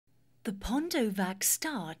The Pondovac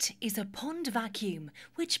Start is a pond vacuum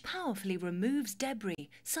which powerfully removes debris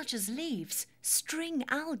such as leaves, string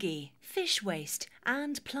algae, fish waste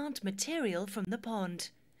and plant material from the pond.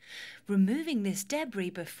 Removing this debris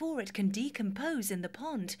before it can decompose in the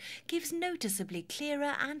pond gives noticeably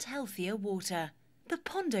clearer and healthier water. The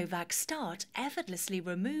Pondovac Start effortlessly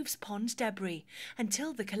removes pond debris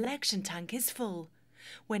until the collection tank is full,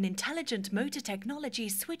 when intelligent motor technology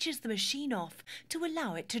switches the machine off to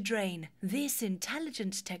allow it to drain. This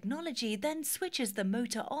intelligent technology then switches the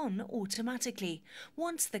motor on automatically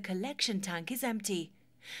once the collection tank is empty,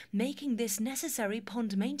 making this necessary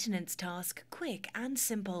pond maintenance task quick and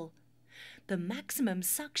simple. The maximum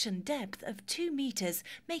suction depth of 2 meters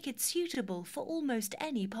make it suitable for almost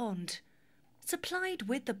any pond. Supplied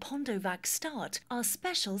with the Pondovac Start are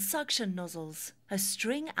special suction nozzles, a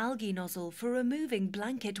string algae nozzle for removing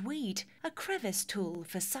blanket weed, a crevice tool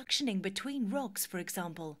for suctioning between rocks for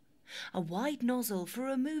example, a wide nozzle for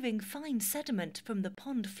removing fine sediment from the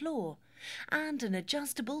pond floor, and an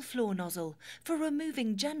adjustable floor nozzle for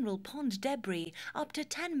removing general pond debris up to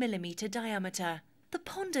 10 mm diameter. The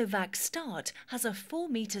Pondovac Start has a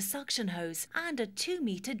 4-meter suction hose and a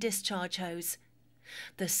 2-meter discharge hose.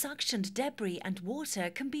 The suctioned debris and water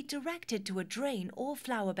can be directed to a drain or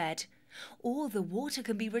flower bed, or the water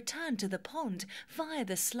can be returned to the pond via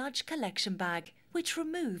the sludge collection bag, which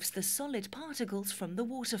removes the solid particles from the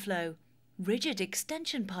water flow. Rigid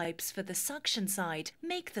extension pipes for the suction side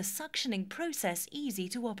make the suctioning process easy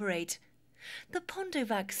to operate. The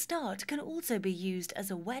Pondovac Start can also be used as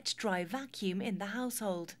a wet-dry vacuum in the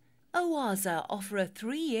household. Oase offer a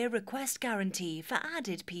 3-year request guarantee for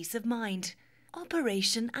added peace of mind.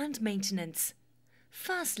 Operation and maintenance.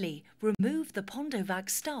 Firstly, remove the Pondovac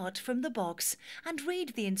Start from the box and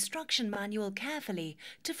read the instruction manual carefully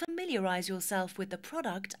to familiarize yourself with the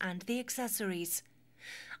product and the accessories.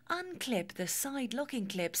 Unclip the side locking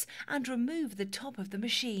clips and remove the top of the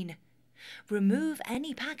machine. Remove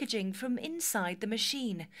any packaging from inside the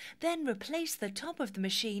machine, then replace the top of the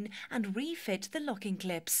machine and refit the locking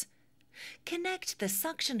clips. Connect the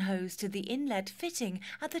suction hose to the inlet fitting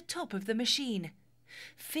at the top of the machine.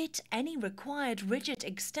 Fit any required rigid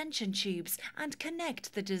extension tubes and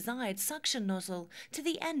connect the desired suction nozzle to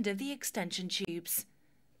the end of the extension tubes.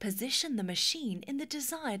 Position the machine in the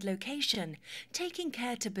desired location, taking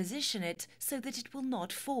care to position it so that it will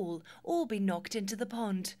not fall or be knocked into the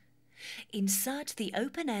pond. Insert the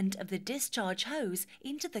open end of the discharge hose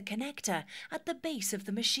into the connector at the base of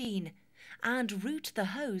the machine and route the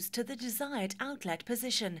hose to the desired outlet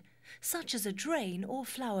position, such as a drain or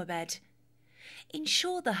flower bed.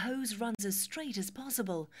 Ensure the hose runs as straight as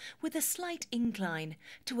possible, with a slight incline,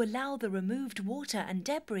 to allow the removed water and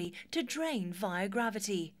debris to drain via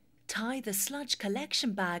gravity. Tie the sludge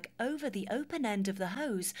collection bag over the open end of the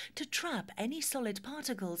hose to trap any solid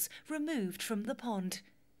particles removed from the pond.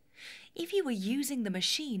 If you are using the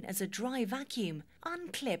machine as a dry vacuum,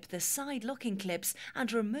 unclip the side locking clips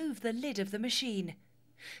and remove the lid of the machine.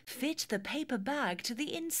 Fit the paper bag to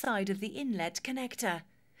the inside of the inlet connector.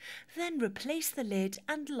 Then replace the lid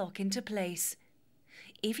and lock into place.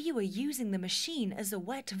 If you are using the machine as a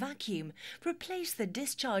wet vacuum, replace the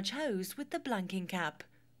discharge hose with the blanking cap.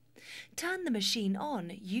 Turn the machine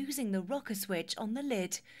on using the rocker switch on the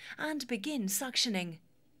lid and begin suctioning.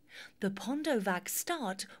 The Pondovac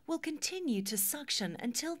Start will continue to suction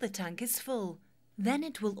until the tank is full. Then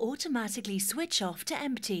it will automatically switch off to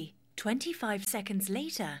empty. 25 seconds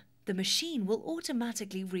later, the machine will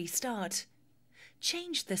automatically restart.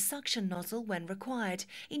 Change the suction nozzle when required,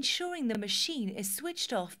 ensuring the machine is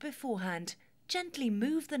switched off beforehand. Gently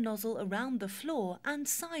move the nozzle around the floor and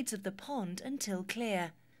sides of the pond until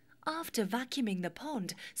clear. After vacuuming the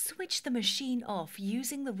pond, switch the machine off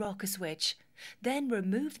using the rocker switch. Then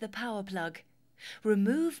remove the power plug.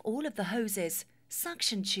 Remove all of the hoses,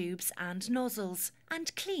 suction tubes and nozzles,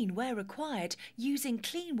 and clean where required using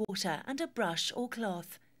clean water and a brush or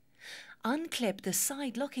cloth. Unclip the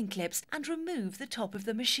side locking clips and remove the top of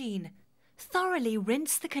the machine. Thoroughly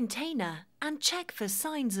rinse the container and check for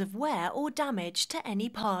signs of wear or damage to any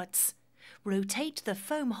parts. Rotate the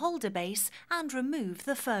foam holder base and remove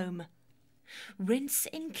the foam. Rinse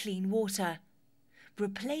in clean water.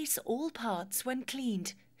 Replace all parts when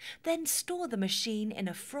cleaned. Then store the machine in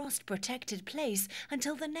a frost-protected place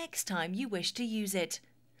until the next time you wish to use it.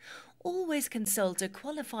 Always consult a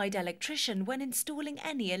qualified electrician when installing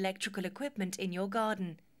any electrical equipment in your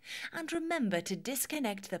garden. And remember to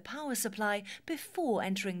disconnect the power supply before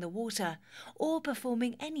entering the water or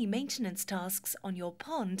performing any maintenance tasks on your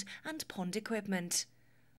pond and pond equipment.